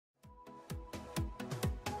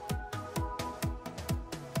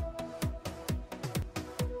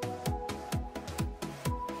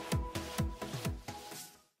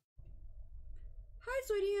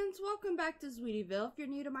welcome back to Zweetieville. If you're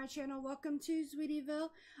new to my channel, welcome to Zweetieville.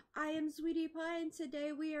 I am Zweetie Pie, and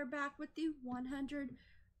today we are back with the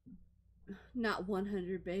not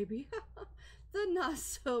 100 baby, the Not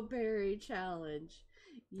So Berry challenge.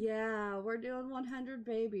 Yeah, we're doing 100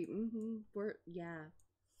 baby. Yeah.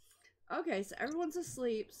 Okay, so everyone's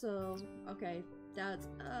asleep, so, okay, Dad's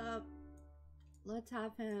up. Let's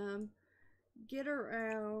have him get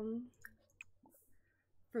around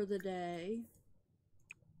for the day.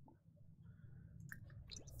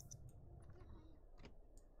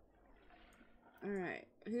 Alright,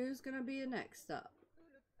 who's gonna be next up?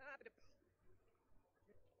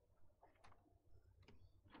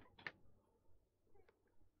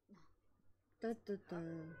 Well,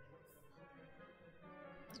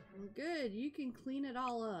 good, you can clean it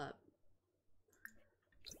all up.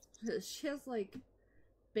 She has like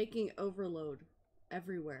baking overload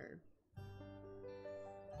everywhere.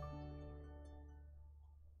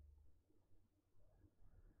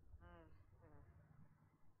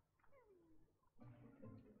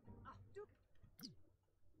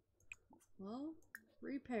 Well,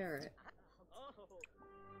 repair it.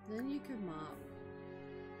 Then you can mop.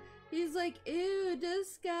 He's like, ew,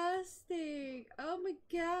 disgusting. Oh my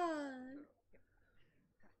god.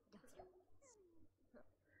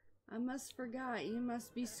 I must forgot, you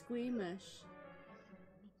must be squeamish.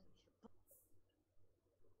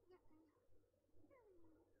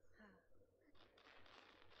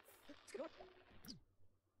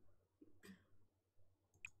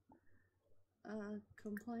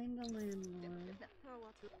 Complain to landlord.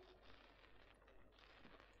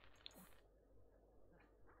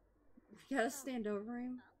 You gotta stand over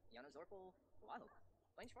him.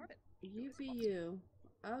 You be you.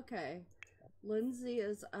 Okay. Lindsay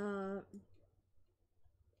is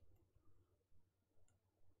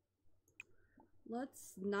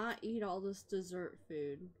let's not eat all this dessert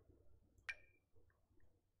food.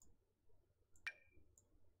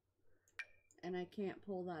 And I can't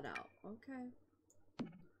pull that out. Okay.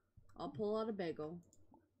 I'll pull out a bagel.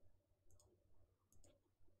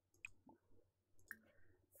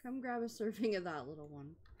 Come grab a serving of that little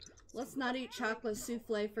one. Let's not eat chocolate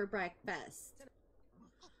souffle for breakfast.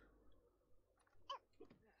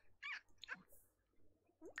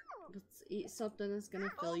 Let's eat something that's gonna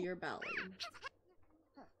fill your belly.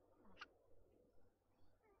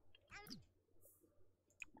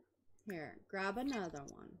 Here, grab another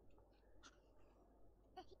one.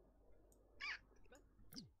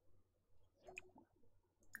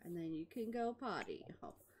 And then you can go potty.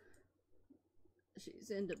 Oh, she's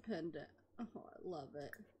independent. Oh, I love it.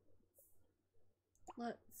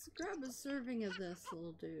 Let's grab a serving of this,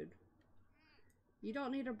 little dude. You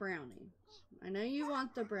don't need a brownie. I know you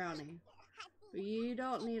want the brownie, but you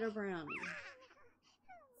don't need a brownie.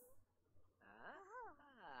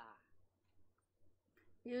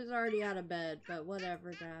 He was already out of bed, but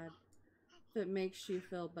whatever, Dad. If it makes you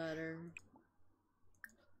feel better.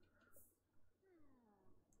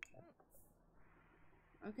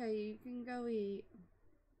 Okay, you can go eat.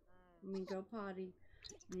 I mean, go potty.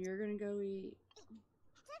 And you're gonna go eat.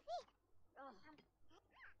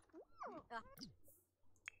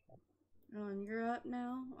 Oh, and you're up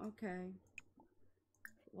now? Okay.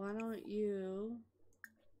 Why don't you...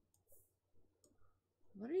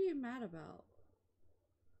 What are you mad about?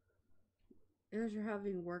 Because you're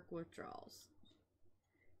having work withdrawals.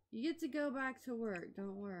 You get to go back to work,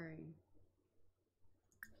 don't worry.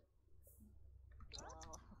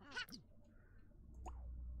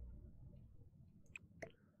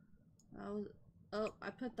 That was... Oh,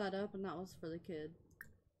 I put that up and that was for the kid.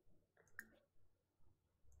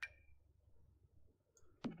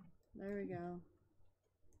 There we go.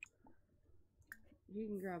 You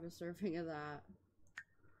can grab a serving of that.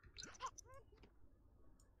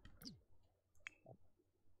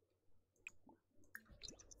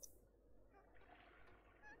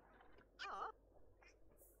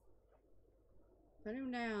 Put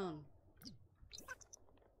him down.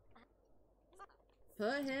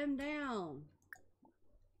 Put him down.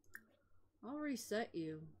 I'll reset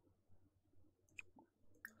you.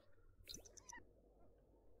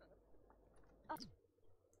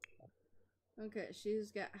 Okay,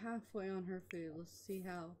 she's got halfway on her food. Let's see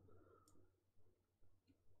how.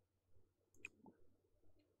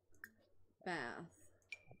 Bath.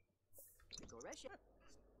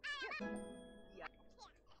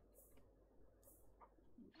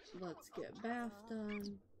 Let's get bath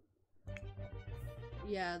done.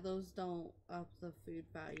 Yeah, those don't up the food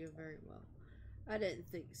value very well. I didn't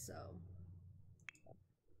think so.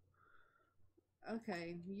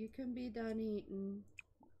 Okay, you can be done eating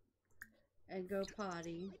and go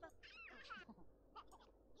potty.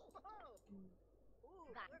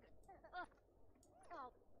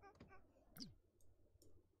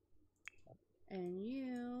 And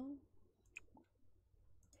you...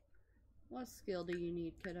 What skill do you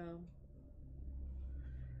need, kiddo?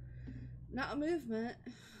 Not movement.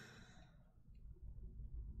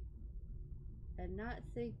 And not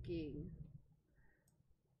thinking.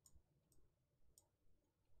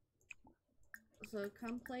 So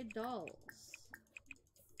come play dolls.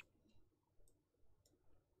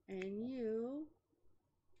 And you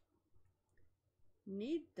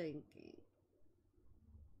need thinking.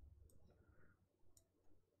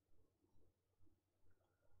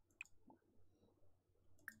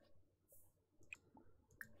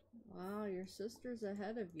 Wow, your sister's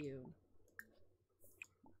ahead of you.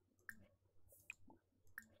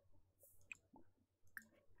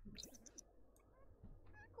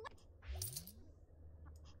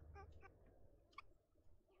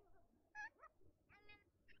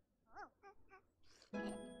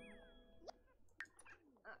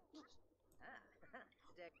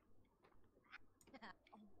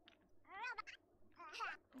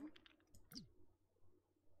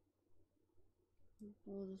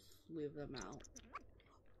 We'll just leave them out.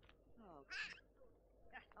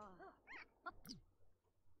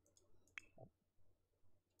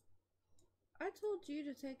 I told you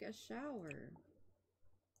to take a shower.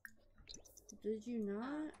 Did you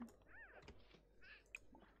not?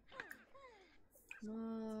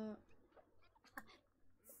 What?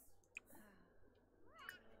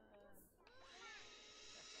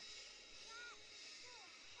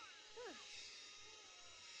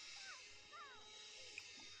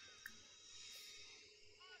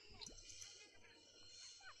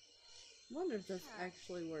 Wonder if this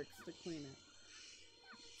actually works to clean it.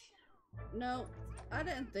 No, I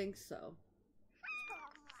didn't think so.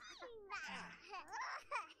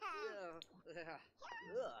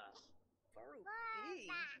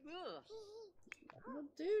 Well,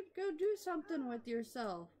 dude, go do something with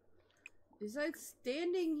yourself. Besides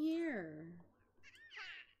standing here.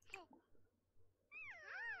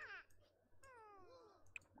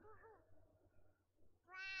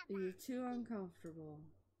 You're too uncomfortable.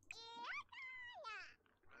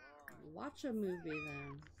 Watch a movie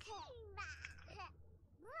then.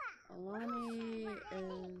 Alani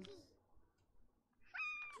is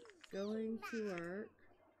going to work.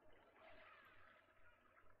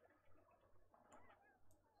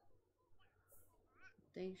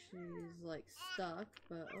 Think she's like stuck,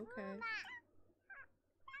 but okay.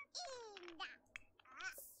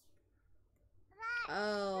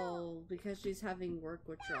 Oh, because she's having work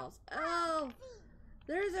withdrawals. Oh,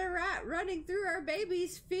 there's a rat running through our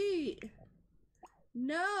baby's feet.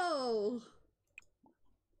 No.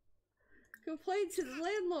 Complain to the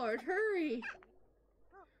landlord. Hurry.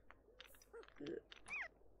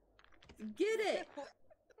 Get it.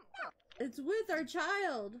 It's with our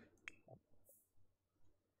child.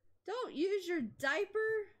 Don't use your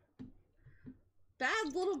diaper.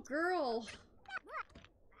 Bad little girl.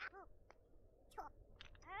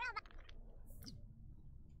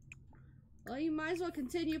 Well, you might as well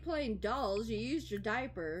continue playing dolls. You used your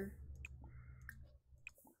diaper.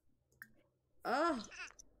 Ugh.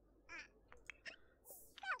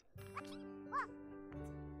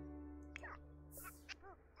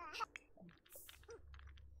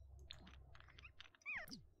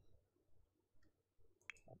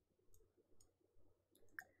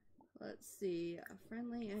 Let's see. A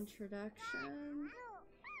friendly introduction.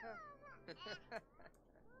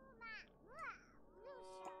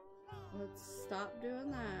 Let's stop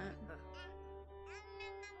doing that.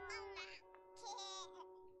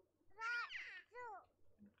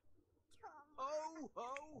 Ho,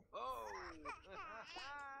 ho, ho.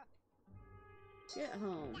 Get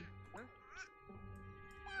home.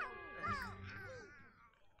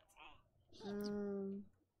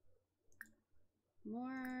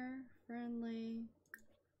 More friendly.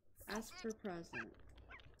 Ask for present.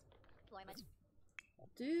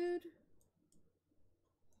 Dude.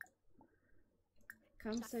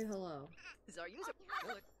 Come say hello.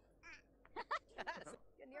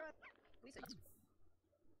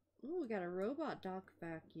 Ooh, we got a robot dog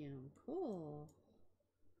vacuum. Cool.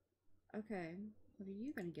 Okay, what are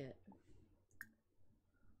you gonna get?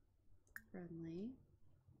 Friendly.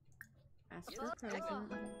 Ask for present.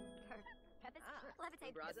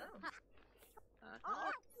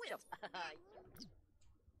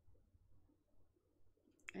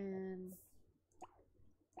 And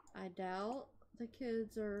I doubt the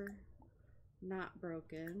kids are not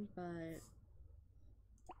broken, but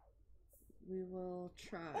we will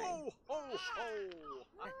try. Ho, ho, ho.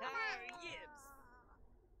 Yibs.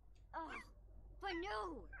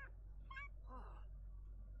 Banu!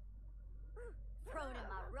 Froda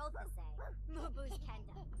Marotha say, Mubuz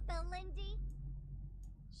Kenda, Belindy,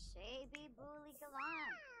 Shaby Bully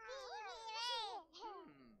Galan.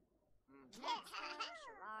 Next,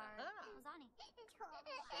 Sherard, Lozani.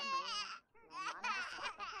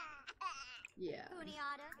 Yeah.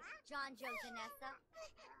 Kuniata, John Joe Janessa,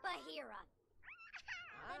 Bahira.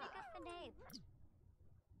 Lenica Fanabe.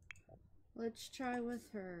 Let's try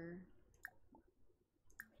with her.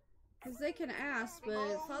 Because they can ask,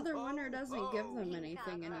 but Father Winter doesn't give them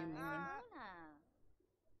anything anymore.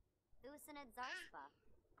 Usanad Zarspa.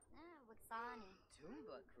 Waxani.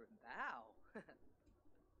 Tumba Krimbao. Up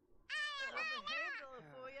a handle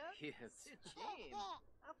for ya. Yes. Sitchin.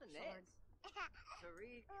 Up a net.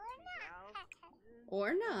 Tariq. Ralph.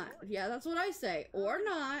 Or not. Yeah, that's what I say. Or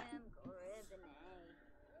not.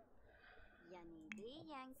 Yanibi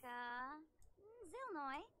Yanka.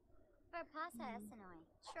 Zilnoi. Verpasa Essenoi.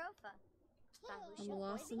 Trofa. I'm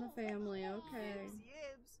lost in the family, okay.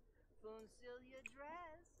 Yibs. Funcilia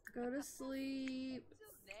dress. Go to sleep.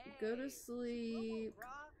 Go to sleep.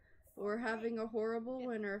 We're having a horrible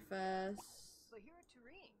Winterfest.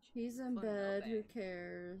 He's in bed, who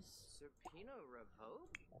cares? Serpino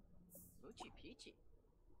Revoke? Moochie Peachy.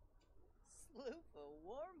 Sloofa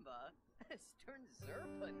Warmba. Stern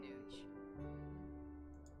Zerpa Nooch.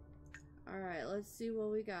 Alright, let's see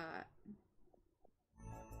what we got.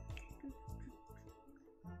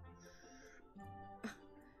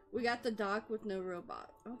 We got the dock with no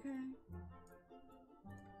robot. Okay.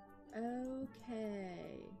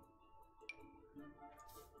 Okay.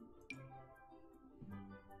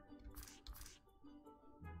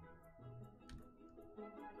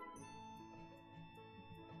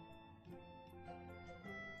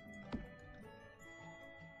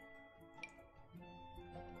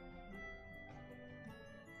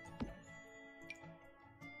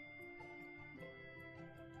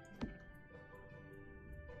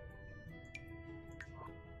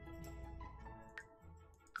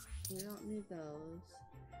 We don't need those.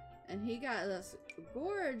 And he got this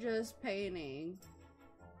gorgeous painting.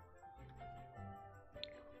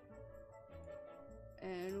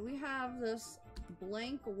 And we have this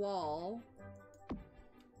blank wall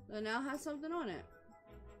that now has something on it.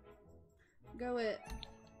 Go it.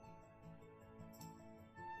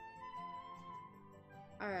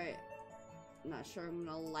 Alright. Not sure I'm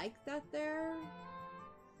gonna like that there.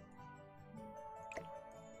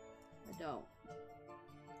 I don't.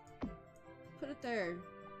 Put it there.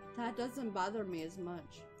 That doesn't bother me as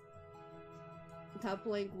much. That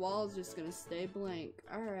blank wall is just gonna stay blank.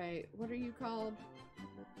 Alright, what are you called?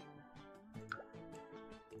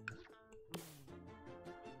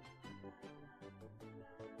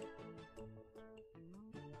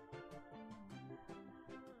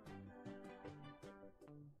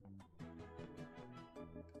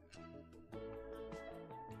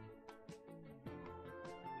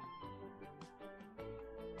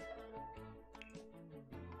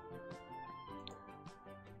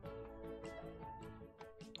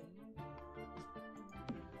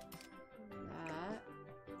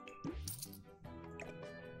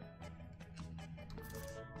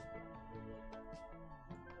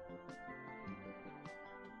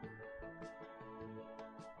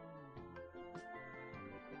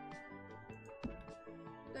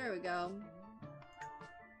 There we go.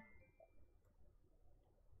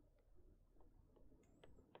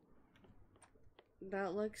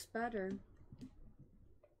 That looks better.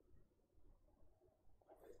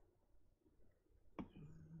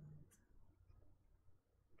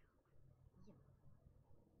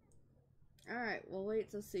 Alright, we'll wait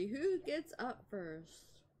to see who gets up first.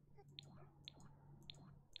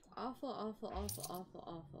 Awful, awful, awful, awful,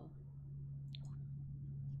 awful.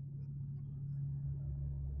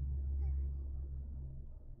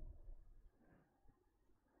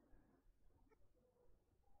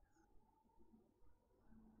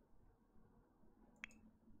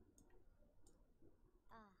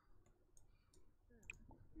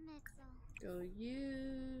 Go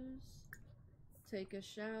use. Take a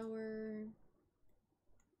shower.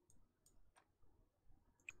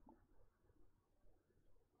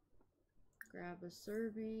 Grab a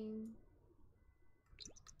serving.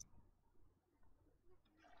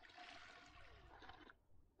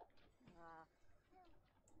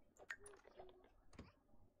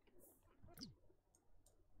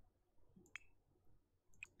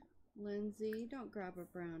 Lindsay, don't grab a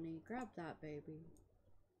brownie. Grab that, baby.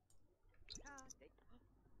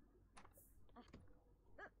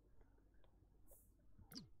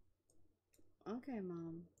 Okay,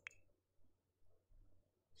 Mom.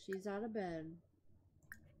 She's out of bed.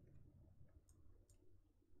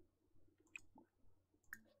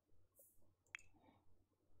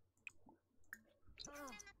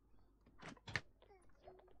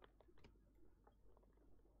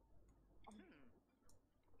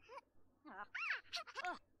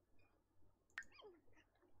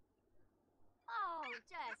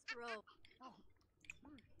 Estro. Oh.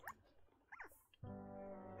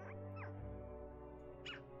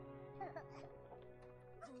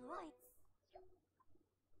 Right.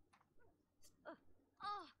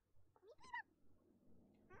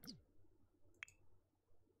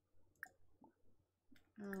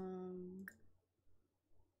 Oh.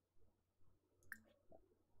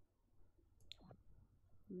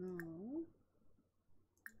 No.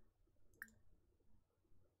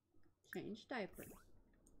 Change diaper.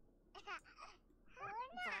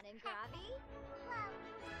 Don and Grabby?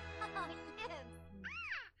 Oh, yes.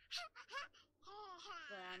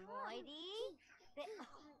 Blamoidy?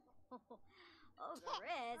 Oh, there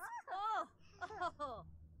is. Oh.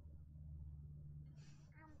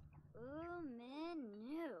 Ooh,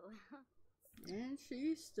 menu. And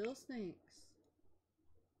she still stinks.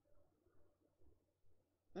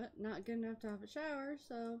 But not good enough to have a shower,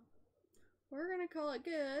 so we're gonna call it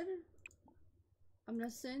good. I'm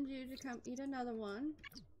gonna send you to come eat another one.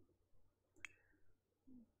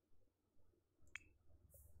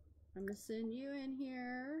 I'm gonna send you in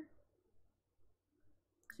here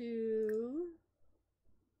to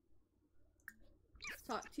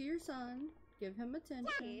talk to your son, give him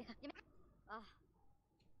attention.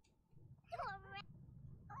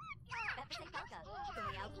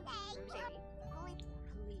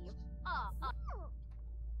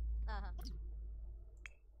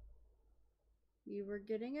 You were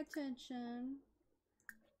getting attention.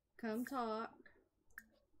 Come talk.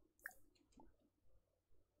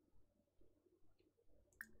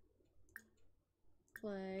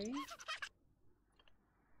 Play.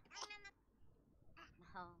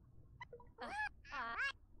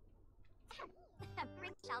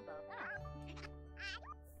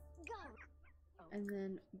 And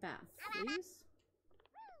then bath, please.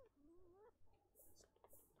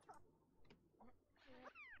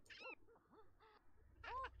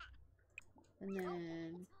 And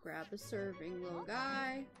then grab a serving, little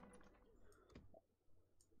guy.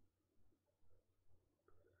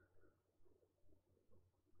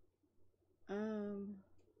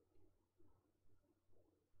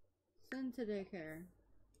 Send to daycare.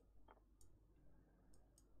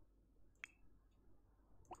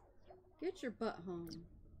 Get your butt home.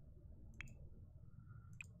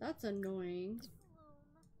 That's annoying.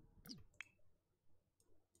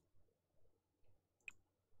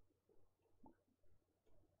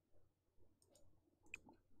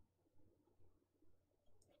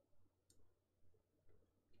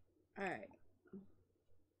 Alright.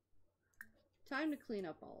 Time to clean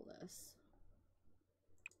up all this.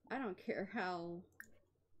 I don't care how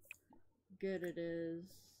good it is.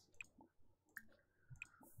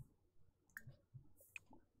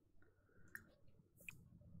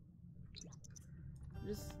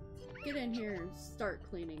 Just get in here and start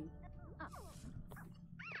cleaning.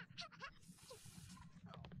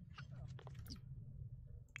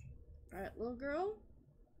 Alright, little girl.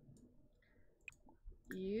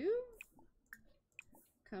 You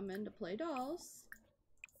come in to play dolls.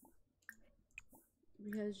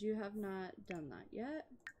 Because you have not done that yet.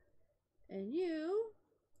 And you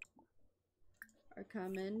are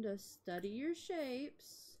coming to study your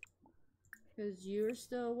shapes. Because you're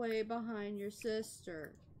still way behind your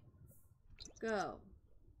sister. Go.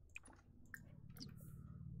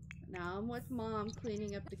 Now I'm with Mom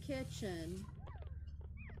cleaning up the kitchen.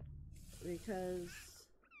 Because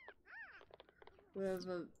we have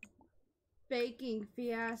a baking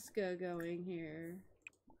fiasco going here.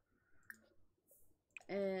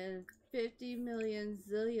 And 50 million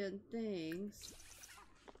zillion things.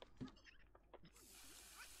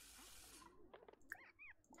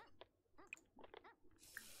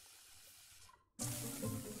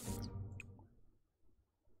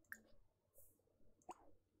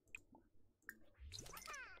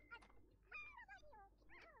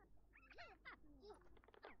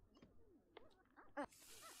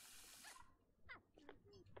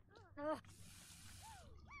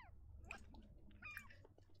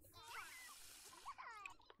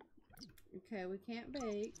 Okay, we can't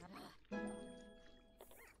bake.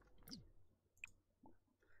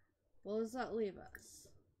 What does that leave us?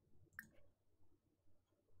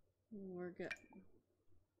 We're good.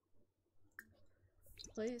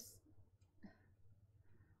 Please.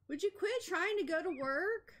 Would you quit trying to go to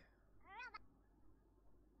work?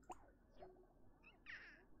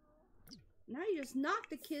 Now you just knocked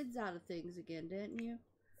the kids out of things again, didn't you?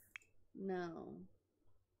 No.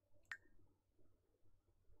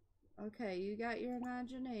 Okay, you got your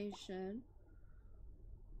imagination.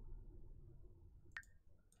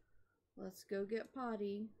 Let's go get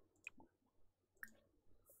potty.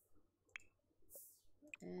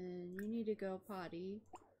 And you need to go potty.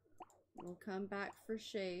 We'll come back for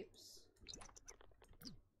shapes.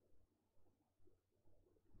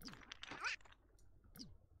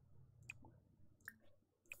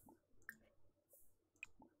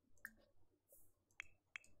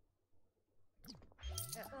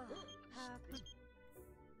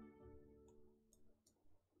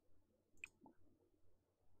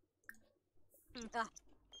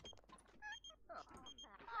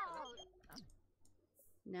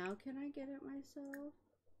 Now can I get it myself?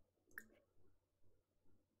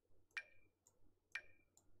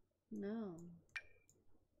 No.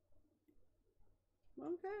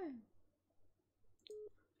 Okay.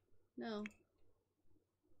 No.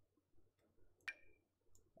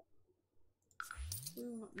 We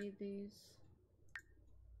won't need these.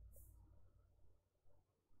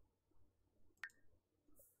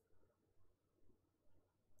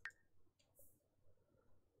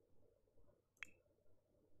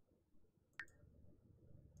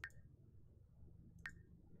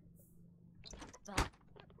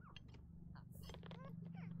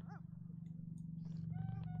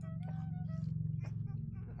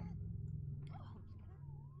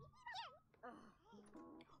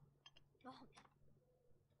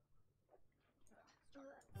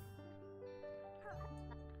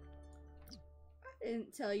 I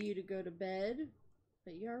didn't tell you to go to bed,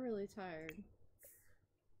 but you're really tired.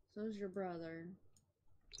 So's your brother.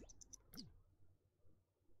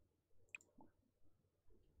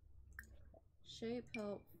 Shape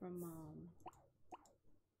help from Mom.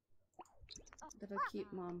 That'll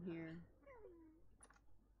keep Mom here.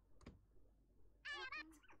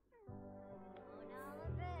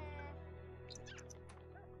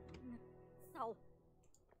 No.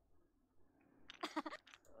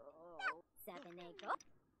 Sebenego.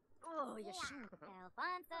 Oh, you shoot.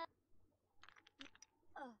 Alfonso.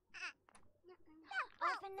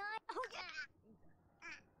 Open night. Oh, yeah.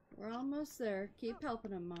 We're almost there. Keep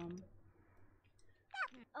helping him, Mom.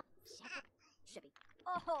 Oh, should be.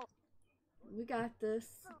 Oh. We got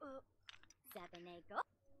this. Sebenego.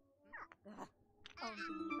 Omiva.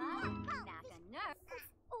 Naka nurse.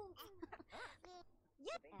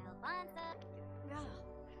 Yep. Alfonso.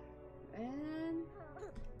 And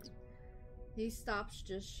he stops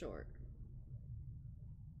just short.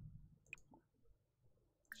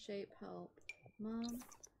 Shape help. Mom.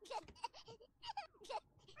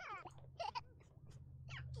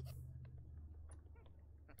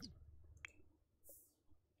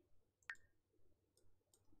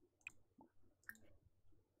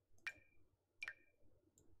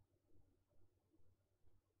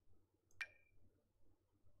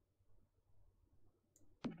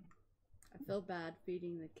 I feel bad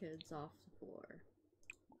feeding the kids off the floor.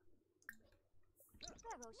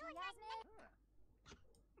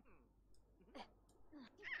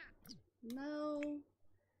 No,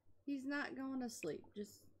 he's not going to sleep.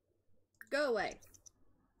 Just go away.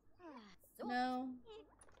 No.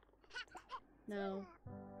 No.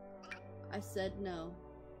 I said no.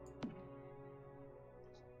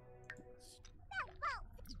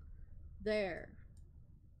 There.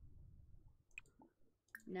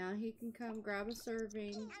 Now he can come grab a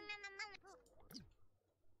serving.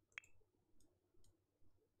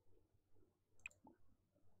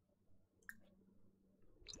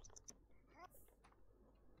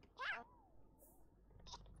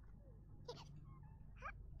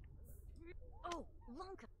 Oh,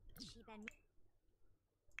 Lonka. She then.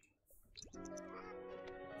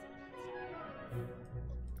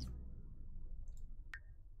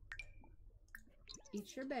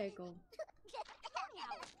 Eat your bagel.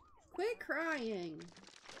 Quit crying.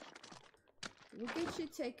 We'll get you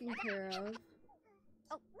taken care of.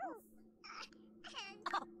 Oh.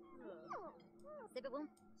 Sibawum.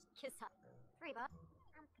 Kiss up. Friba.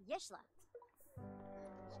 Yeshla.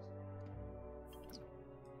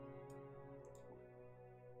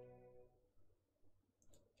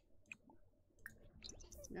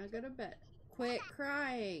 Now go to bed. Quit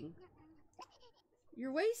crying.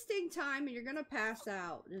 You're wasting time and you're gonna pass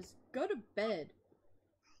out. Just go to bed.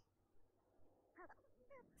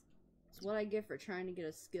 It's what I get for trying to get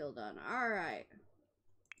a skill done. Alright.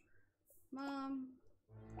 Mom.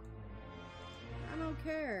 I don't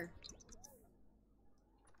care.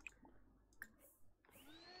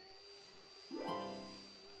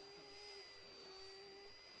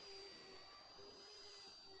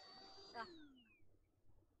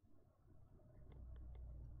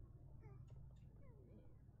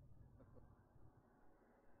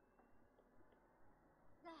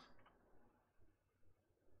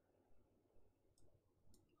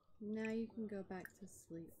 Now you can go back to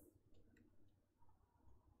sleep.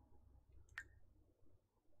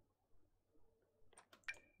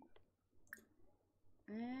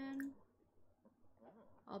 And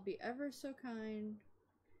I'll be ever so kind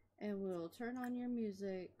and we'll turn on your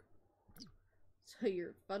music so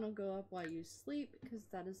your fun will go up while you sleep, because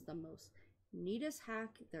that is the most neatest hack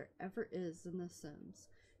there ever is in The Sims.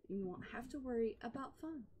 You won't have to worry about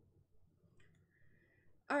fun.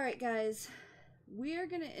 Alright guys, we are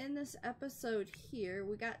going to end this episode here.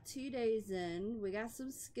 We got 2 days in. We got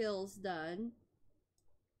some skills done.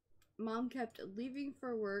 Mom kept leaving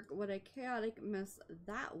for work. What a chaotic mess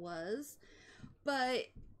that was. But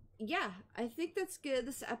yeah, I think that's good.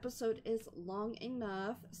 This episode is long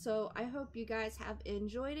enough. So I hope you guys have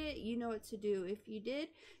enjoyed it. You know what to do. If you did,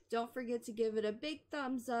 don't forget to give it a big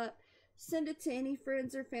thumbs up. Send it to any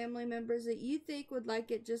friends or family members that you think would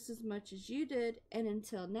like it just as much as you did. And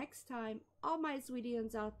until next time, all my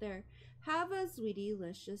Zweetians out there, have a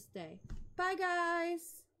Zweetielicious day. Bye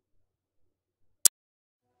guys!